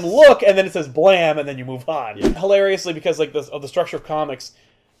just see him look, and then it says blam, and then you move on. Yeah. Hilariously, because like of the structure of comics,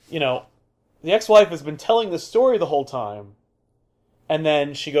 you know, the ex-wife has been telling the story the whole time, and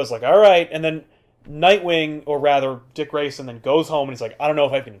then she goes like, all right, and then Nightwing, or rather Dick Grayson, then goes home, and he's like, I don't know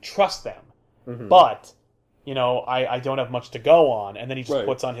if I can trust them, but, you know, I don't have much to go on, and then he just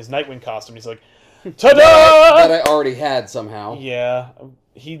puts on his Nightwing costume, he's like, ta-da! That I already had somehow. Yeah,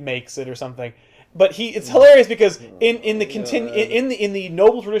 he makes it or something. But it's hilarious because in the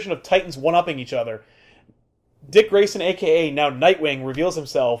noble tradition of Titans one-upping each other, Dick Grayson, aka now Nightwing, reveals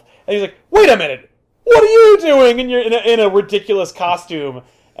himself, and he's like, "Wait a minute, what are you doing in a ridiculous costume?"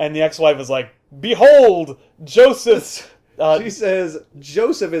 And the ex-wife is like, "Behold, Joseph." She says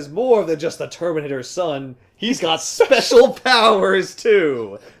Joseph is more than just the Terminator's son. He's got special powers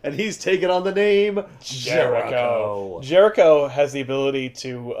too, and he's taken on the name Jericho. Jericho has the ability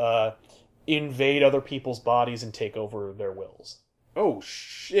to invade other people's bodies and take over their wills. Oh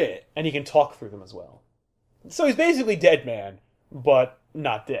shit! And he can talk through them as well. So he's basically Dead Man, but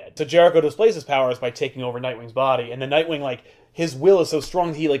not dead. So Jericho displays his powers by taking over Nightwing's body, and then Nightwing, like, his will is so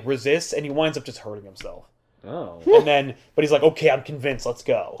strong that he, like, resists, and he winds up just hurting himself. Oh. And then, but he's like, okay, I'm convinced, let's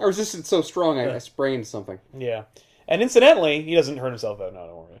go. Our resistance so strong, I sprained something. Yeah. And incidentally, he doesn't hurt himself, though, no,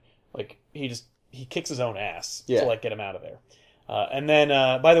 don't worry. Like, he kicks his own ass to, like, get him out of there. And then,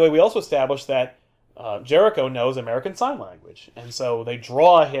 by the way, we also established that Jericho knows American Sign Language, and so they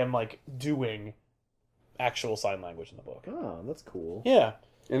draw him, like, doing actual sign language in the book. Oh, that's cool. Yeah.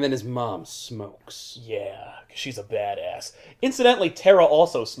 And then his mom smokes. Yeah, because she's a badass. Incidentally, Tara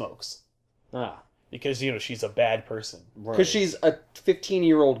also smokes. Ah. Because, you know, she's a bad person. Because she's a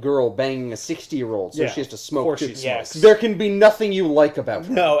 15-year-old girl banging a 60-year-old, so she has to smoke too. Yes. There can be nothing you like about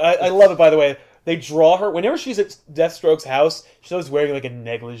her. No, I love it, by the way. They draw her, whenever she's at Deathstroke's house, she's always wearing, like, a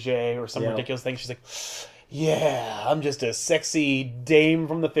negligee or some ridiculous thing. She's like, yeah, I'm just a sexy dame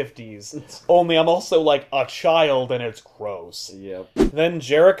from the 50s. Only I'm also, like, a child, and it's gross. Yep. Then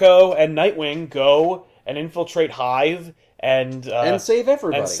Jericho and Nightwing go and infiltrate Hive and save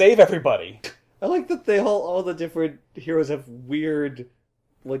everybody. I like that all the different heroes have weird,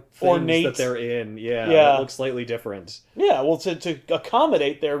 like, things ornate that they're in. Yeah, that look slightly different. Yeah, well, to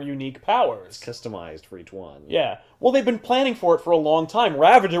accommodate their unique powers. It's customized for each one. Yeah. Well, they've been planning for it for a long time.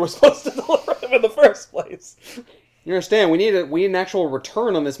 Ravager was supposed to deliver them in the first place. You understand? We need an actual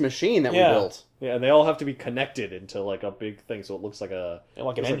return on this machine that we built. Yeah, and they all have to be connected into, like, a big thing, so it looks like an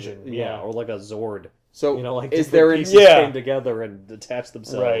engine. Or like a Zord. So, you know, like is there pieces came together and attached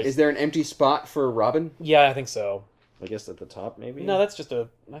themselves. Right. Is there an empty spot for Robin? Yeah, I think so. I guess at the top, maybe? No, that's just I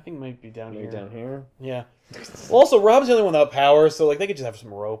think it might be down here. Down here? Yeah. Well, also, Robin's the only one without powers, so, like, they could just have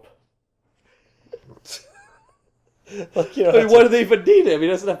some rope. Like, you know, I mean, what do they even need him? He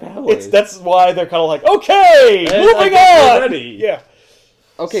doesn't have powers. That's why they're kind of like, okay, moving on! Ready. Yeah.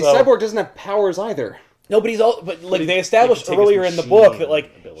 Okay, Cyborg doesn't have powers either. No, but they established earlier in the book that,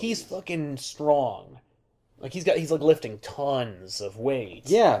 like, he's fucking strong. Like, he's like lifting tons of weight.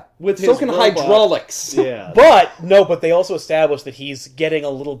 Yeah, with so can hydraulics. Yeah, but they also established that he's getting a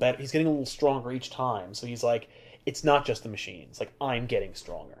little better. He's getting a little stronger each time. So he's like, it's not just the machines. Like, I'm getting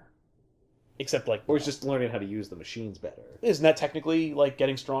stronger. Except, like, or he's just learning how to use the machines better. Isn't that technically, like,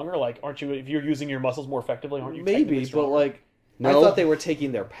 getting stronger? Like, aren't you, if you're using your muscles more effectively, aren't you? Maybe, but like. No. I thought they were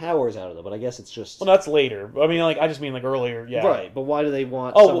taking their powers out of them, but I guess it's just... Well, that's later. I mean, like, I just mean, like, earlier, yeah. Right, but why do they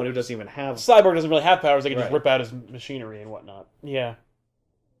want someone who doesn't even have... Cyborg doesn't really have powers. They can just rip out his machinery and whatnot. Yeah.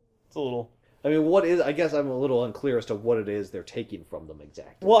 It's a little... I mean, what is... I guess I'm a little unclear as to what it is they're taking from them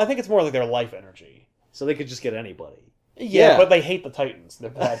exactly. Well, I think it's more like their life energy. So they could just get anybody. Yeah, but they hate the Titans. They're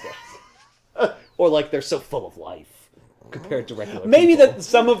bad guys. Or, like, they're so full of life. Compared to regular Maybe people. that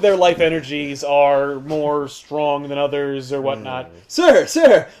some of their life energies are more strong than others or whatnot.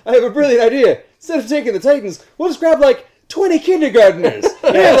 Sir, I have a brilliant idea. Instead of taking the Titans, we'll just grab, like, 20 kindergartners.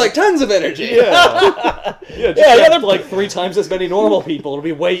 They have, like, tons of energy. Yeah. They're like 3 times as many normal people. It'll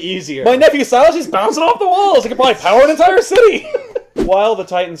be way easier. My nephew Silas, he's bouncing off the walls. He can probably power an entire city. While the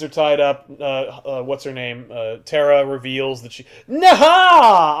Titans are tied up, what's her name? Tara reveals that it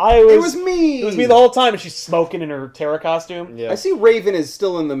was me! It was me the whole time, and she's smoking in her Tara costume. Yeah. I see Raven is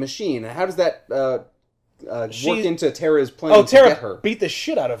still in the machine. How does that work into Terra's plan Oh, to get Terra her. beat the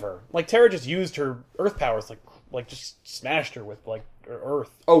shit out of her. Like, Terra just used her Earth powers, like just smashed her with, like, her Earth.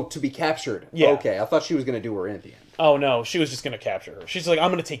 Oh, to be captured. Yeah. Okay, I thought she was going to do her in at the end. Oh, no, she was just gonna capture her. She's like,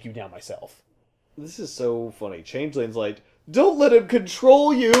 I'm gonna take you down myself. This is so funny. Changeling's like, don't let him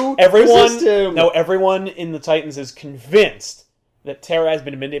control you! Everyone, Resist him! no, everyone in the Titans is convinced that Terra has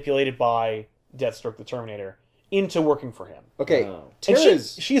been manipulated by Deathstroke the Terminator into working for him. Okay, Oh. And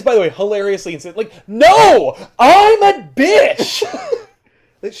Terra's... she's, by the way, hilariously insistent. Like, no! I'm a bitch!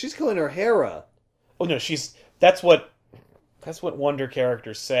 She's calling her Hera. Oh, no, that's what Wonder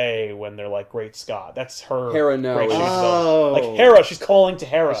characters say when they're like, Great Scott. That's her. Hera, no. Great Scott. Oh. Like, Hera, she's calling to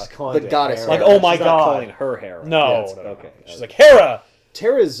Hera. She's calling The her goddess Hera. Like, oh my She's not God. calling her Hera. No, Yes, no, okay. She's like, Hera!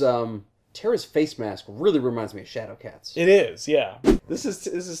 Terra's face mask really reminds me of Shadowcat's. It is, yeah. This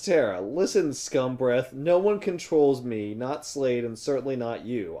is Terra. Listen, Scumbreath. No one controls me, not Slade, and certainly not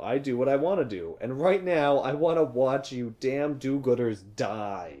you. I do what I want to do, and right now I want to watch you damn do-gooders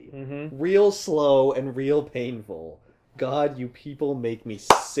die. Mm-hmm. Real slow and real painful. God, you people make me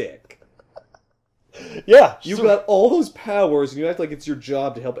sick. Yeah. You got all those powers, and you act like it's your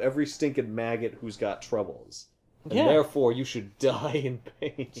job to help every stinking maggot who's got troubles. And Yeah. therefore, you should die in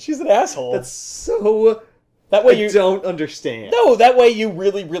pain. She's an asshole. That's so... that way you don't understand. No, that way you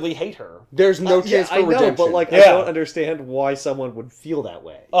really, really hate her. There's no chance for I know, redemption. but like, I Yeah. don't understand why someone would feel that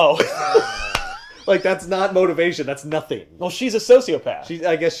way. Oh. Like, that's not motivation. That's nothing. Well, she's a sociopath.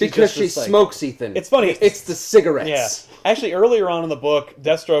 I guess she's because just she a psycho. smokes, Ethan. It's funny. It's the cigarettes. Yeah. Actually, earlier on in the book,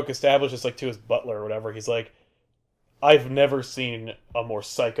 Deathstroke establishes, like, to his butler or whatever, he's like, I've never seen a more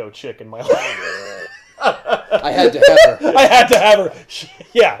psycho chick in my life. I had to have her. I had to have her.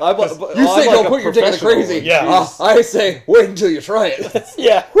 Yeah. You say don't put your dick in the crazy. Yeah. I say wait until you try it.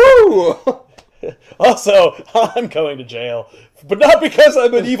 Yeah. Woo! Also, I'm going to jail. But not because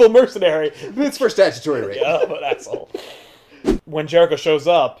I'm an evil mercenary. It's for statutory rape. Yeah, I'm an asshole. When Jericho shows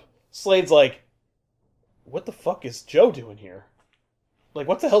up, Slade's like, what the fuck is Joe doing here? Like,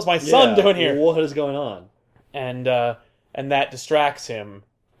 what the hell's my son doing here? What is going on? And that distracts him,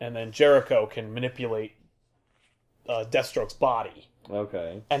 and then Jericho can manipulate Deathstroke's body,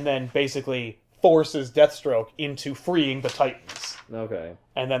 Okay. and then basically forces Deathstroke into freeing the Titans. Okay.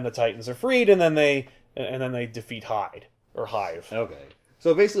 And then the Titans are freed, and then they defeat Hive. Okay.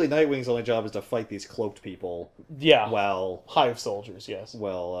 So basically, Nightwing's only job is to fight these cloaked people Yeah, while Hive soldiers. Yes,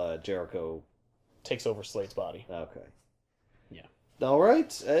 Jericho... takes over Slade's body. Okay. Yeah. All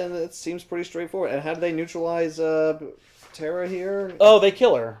right, and it seems pretty straightforward. And how do they neutralize Terra here? Oh, they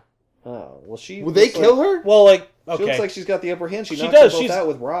kill her. Oh, well, she... Will they looks kill like, her? Well, like, She okay. looks like she's got the upper hand. She She knocks does, them both she's- out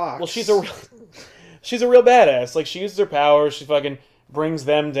with rocks. Well, she's a real badass. Like, she uses her powers. She fucking brings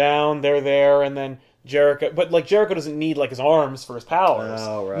them down. They're there, and then Jericho. But like, Jericho doesn't need like his arms for his powers.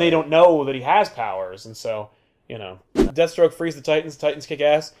 Oh, right. And they don't know that he has powers, and so Deathstroke frees the Titans. The Titans kick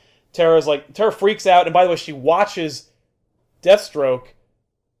ass. Terra freaks out, and by the way, she watches Deathstroke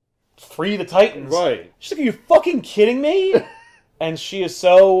free the Titans. Right. She's like, "Are you fucking kidding me?" And she is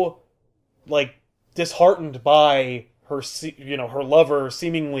so like disheartened by her, her lover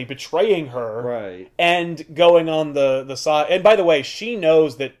seemingly betraying her, Right. and going on the side. And by the way, she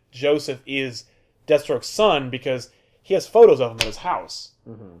knows that Joseph is Deathstroke's son because he has photos of him at his house.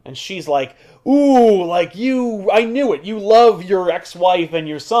 Mm-hmm. And she's like, ooh, like I knew it. You love your ex-wife and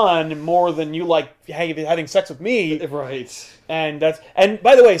your son more than you like having sex with me. Right. And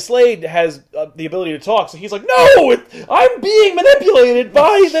by the way, Slade has the ability to talk, so he's like, no, I'm being manipulated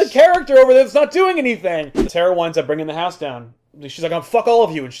by the character over there that's not doing anything. Terra winds up bringing the house down. She's like, I'll fuck all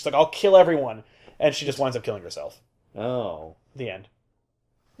of you. And she's like, I'll kill everyone. And she just winds up killing herself. Oh. The end.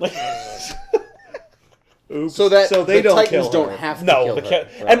 Like, Oops. So that they the don't Titans kill her. don't have to no. kill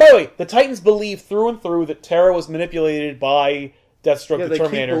her. And by the way, the Titans believe through and through that Terra was manipulated by Deathstroke Yeah, the they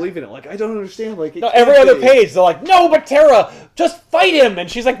Terminator. keep believing it. Like, I don't understand. Like, No, every other page, they're like, no, but Terra, just fight him. And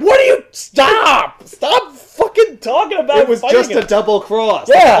she's like, what do you... Stop fucking talking about It was fighting just him. a double cross.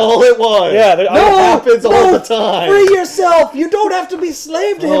 Yeah. That's all it was. Yeah, it happens all the time. Free yourself. You don't have to be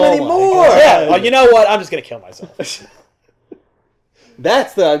slave to him Oh my anymore. God. Yeah, well, you know what? I'm just going to kill myself.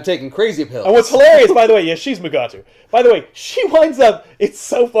 That's the I'm taking crazy pills. And what's hilarious, by the way, she's Mugatu. By the way, she winds up, it's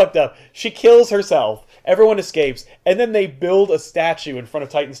so fucked up. She kills herself. Everyone escapes, and then they build a statue in front of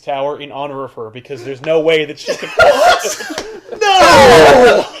Titan's Tower in honor of her because there's no way that she can...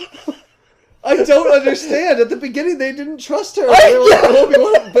 No! I don't understand. At the beginning, they didn't trust her. They were like, "Oh, we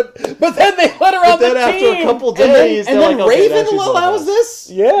want it," But then they let her on but then the after team. a couple And days, then they're like, okay, now Raven she's one of allows us. this?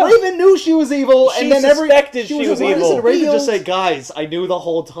 Yeah. Raven knew she was evil, She and then suspected she was Why evil. doesn't Raven just say, revealed- "Guys, I knew the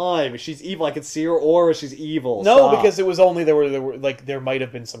whole time. She's evil. I could see her aura. She's evil." No, Stop." because it was only there were like there might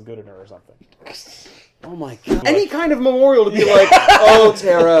have been some good in her or something. Oh my god. Any kind of memorial to be like, oh,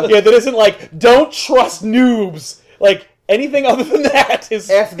 Tara. Yeah, that isn't like, don't trust noobs. Like, anything other than that is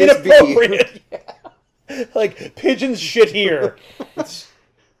F this inappropriate. Yeah. Like, pigeons shit here.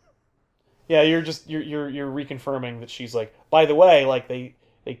 Yeah, you're reconfirming that she's like, by the way, like, they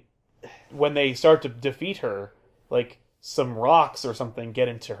when they start to defeat her, like, some rocks or something get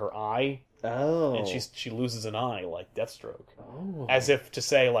into her eye. Oh. And she loses an eye, like Deathstroke. Oh. As if to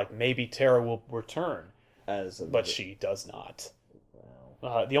say, like, maybe Tara will return. But She does not.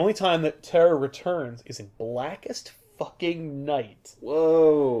 Wow. The only time that Tara returns is in Blackest fucking Night.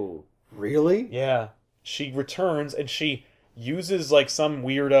 Whoa. Really? Yeah. She returns and she uses, like, some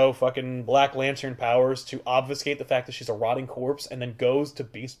weirdo fucking Black Lantern powers to obfuscate the fact that she's a rotting corpse, and then goes to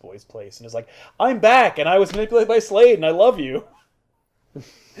Beast Boy's place and is like, I'm back and I was manipulated by Slade and I love you.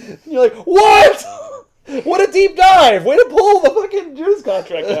 And you're like, what? What a deep dive! Way to pull the fucking Judas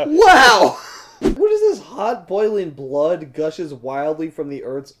contract out. Wow! What is this hot boiling blood gushes wildly from the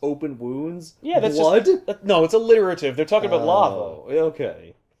Earth's open wounds? Yeah, that's blood? No, it's alliterative. They're talking about lava. Oh,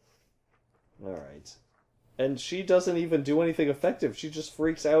 okay. Alright. And she doesn't even do anything effective. She just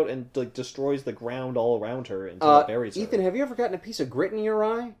freaks out and like destroys the ground all around her until it buries her. Ethan, have you ever gotten a piece of grit in your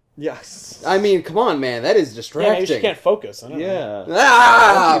eye? Yes. I mean, come on, man. That is Yeah, distracting. maybe she can't focus. I don't know. Yeah.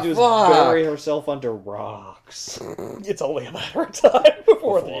 Ah, All she do is fuck! bury herself under rocks. It's only a matter of time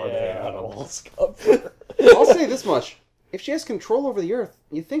before the the animals come. I'll say this much. If she has control over the Earth,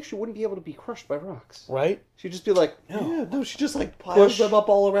 you'd think she wouldn't be able to be crushed by rocks. Right? She'd just be like, Yeah, no, she just like piles them up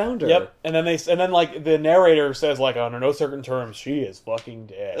all around her. Yep. And then like the narrator says, like, under no certain terms, she is fucking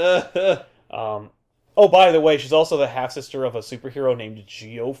dead. Oh, by the way, she's also the half sister of a superhero named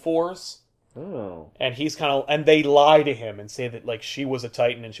Geoforce. Oh. And he's and they lie to him and say that, like, she was a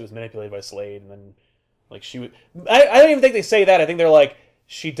Titan and she was manipulated by Slade, and then, like, I don't even think they say that. I think they're like,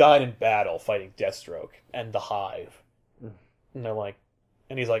 she died in battle fighting Deathstroke and the Hive. And they're like,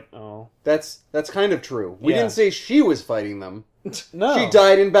 and he's like, oh. that's kind of true. We Yeah. didn't say she was fighting them. No. She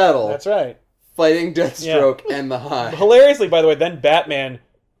died in battle. That's right. Fighting Deathstroke and the Hive. Hilariously, by the way, then Batman,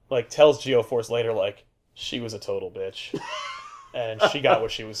 like, tells Geoforce later, like, she was a total bitch. And she got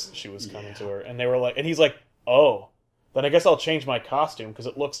what she was coming to her. And they were like, and he's like, oh, then I guess I'll change my costume because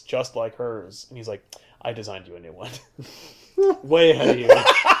it looks just like hers. And he's like, I designed you a new one. Way ahead of you. Way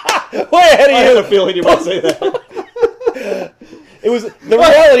ahead of you. I had a feeling you might say that. It was, the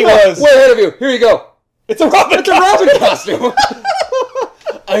reality was, Way ahead of you. Here you go. it's a Robin It's a Robin costume.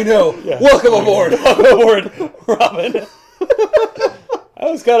 I know. Yeah. Welcome aboard. Welcome aboard, Robin. I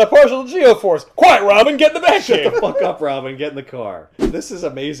was got a partial Geoforce. Quiet, Robin, get in the back Shut here. the fuck up, Robin. Get in the car. This is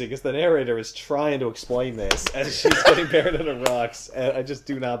amazing because the narrator is trying to explain this as she's getting buried under rocks, and I just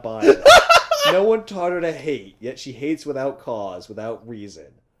do not buy it. No one taught her to hate, yet she hates without cause, without reason.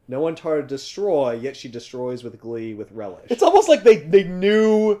 No one taught her to destroy, yet she destroys with glee, with relish. It's almost like they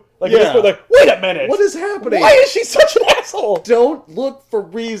knew, like, Yeah. like, wait a minute. What is happening? Why is she such an asshole? Don't look for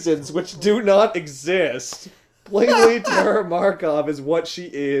reasons which do not exist. Plainly, Tara Markov is what she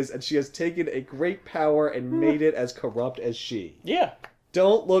is, and she has taken a great power and made it as corrupt as she. Yeah.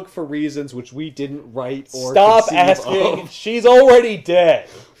 Don't look for reasons which we didn't write or Stop conceive asking. of. She's already dead.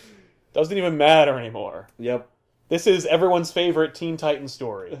 Doesn't even matter anymore. Yep. This is everyone's favorite Teen Titans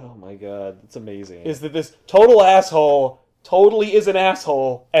story. Oh my god, that's amazing. Is that this total asshole totally is an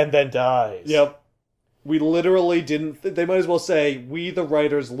asshole and then dies. Yep. We literally didn't... they might as well say, we the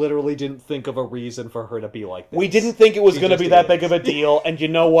writers literally didn't think of a reason for her to be like this. We didn't think it was She going to just be that is. big of a deal, and you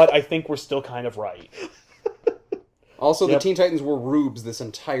know what? I think we're still kind of right. Also, Yep. the Teen Titans were rubes this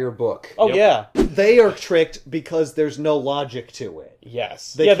entire book. Oh, Yep. yeah. They are tricked because there's no logic to it.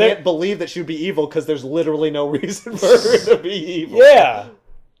 Yes. They yeah, can't believe that she'd be evil because there's literally no reason for her to be evil. Yeah.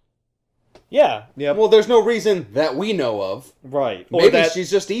 Yeah. Yep. Well, there's no reason that we know of. Right. Maybe she's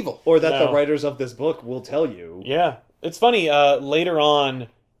just evil. Or that No. the writers of this book will tell you. Yeah. It's funny, later on,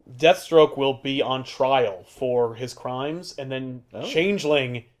 Deathstroke will be on trial for his crimes, and then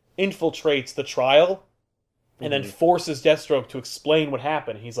Changeling infiltrates the trial, and then forces Deathstroke to explain what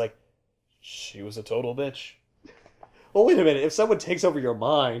happened. He's like, she was a total bitch. Well, wait a minute. If someone takes over your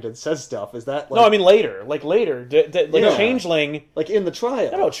mind and says stuff, is that like... No, I mean later. Like later. Yeah. Changeling... like in the trial?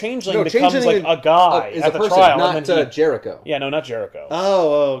 No, Changeling No, becomes Changeling like a guy is at a the person, trial. not and then Jericho. Yeah, no, not Jericho.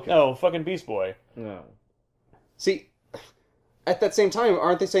 Oh, okay. No, fucking Beast Boy. No. See, at that same time,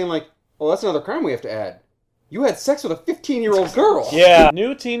 aren't they saying like, well, that's another crime we have to add? You had sex with a 15-year-old girl. Yeah.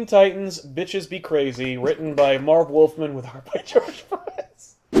 New Teen Titans, Bitches Be Crazy, written by Marv Wolfman with art by George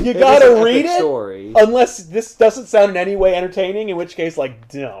Perez. You gotta read it, Story. unless this doesn't sound in any way entertaining, in which case, like,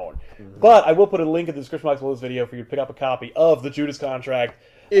 don't. But I will put a link in the description box below this video for you to pick up a copy of the Judas Contract.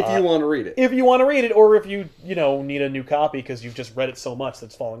 If you want to read it. If you want to read it, or if you need a new copy because you've just read it so much that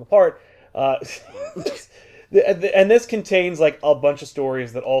it's falling apart. And this contains like a bunch of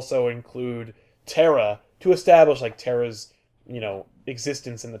stories that also include Terra to establish like Terra's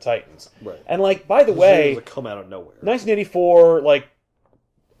existence in the Titans. Right. And like, by the way, come out of nowhere. 1984 like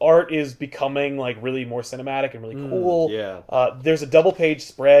art is becoming like really more cinematic and really cool. Yeah. There's a double-page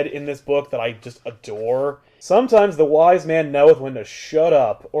spread in this book that I just adore. Sometimes the wise man knoweth when to shut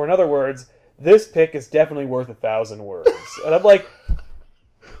up, or in other words, this pick is definitely worth 1,000 words. And I'm like,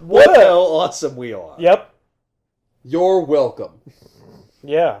 what how awesome we are. Yep. You're welcome.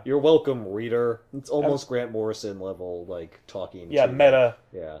 Yeah. You're welcome, reader. It's almost Grant Morrison level, like, talking Yeah, to meta.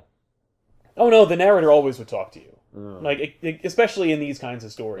 you. Yeah. Oh no, the narrator always would talk to you. Mm. Like, especially in these kinds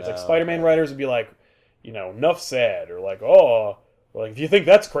of stories. Like, Oh, Spider-Man okay. writers would be like, enough said, or like, oh, or like, if you think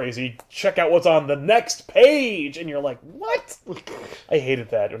that's crazy, check out what's on the next page, and you're like, what? I hated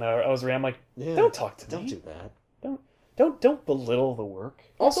that when I was reading. I'm like, don't talk to me. Don't do that. Don't belittle the work.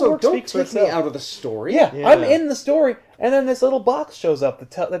 Also, The work don't speaks for take me itself. out of the story. Yeah, Yeah. I'm in the story, and then this little box shows up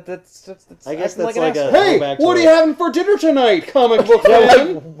that's I guess acting that's an like asshole. a- Hey, Go back to what are it. you having for dinner tonight, comic book Yeah,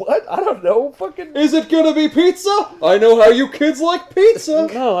 fan? like, what? I don't know. Fucking. Is it gonna be pizza? I know how you kids like pizza.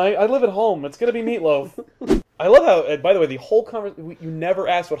 No, I live at home. It's gonna be meatloaf. I love how, by the way, the whole conversation, you never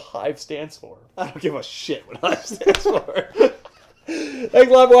asked what Hive stands for. I don't give a shit what I stand for. Thanks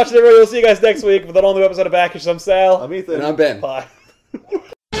a lot for watching, everybody. We'll see you guys next week with an all-new episode of Backish. I'm Sal. I'm Ethan. And I'm Ben. Bye.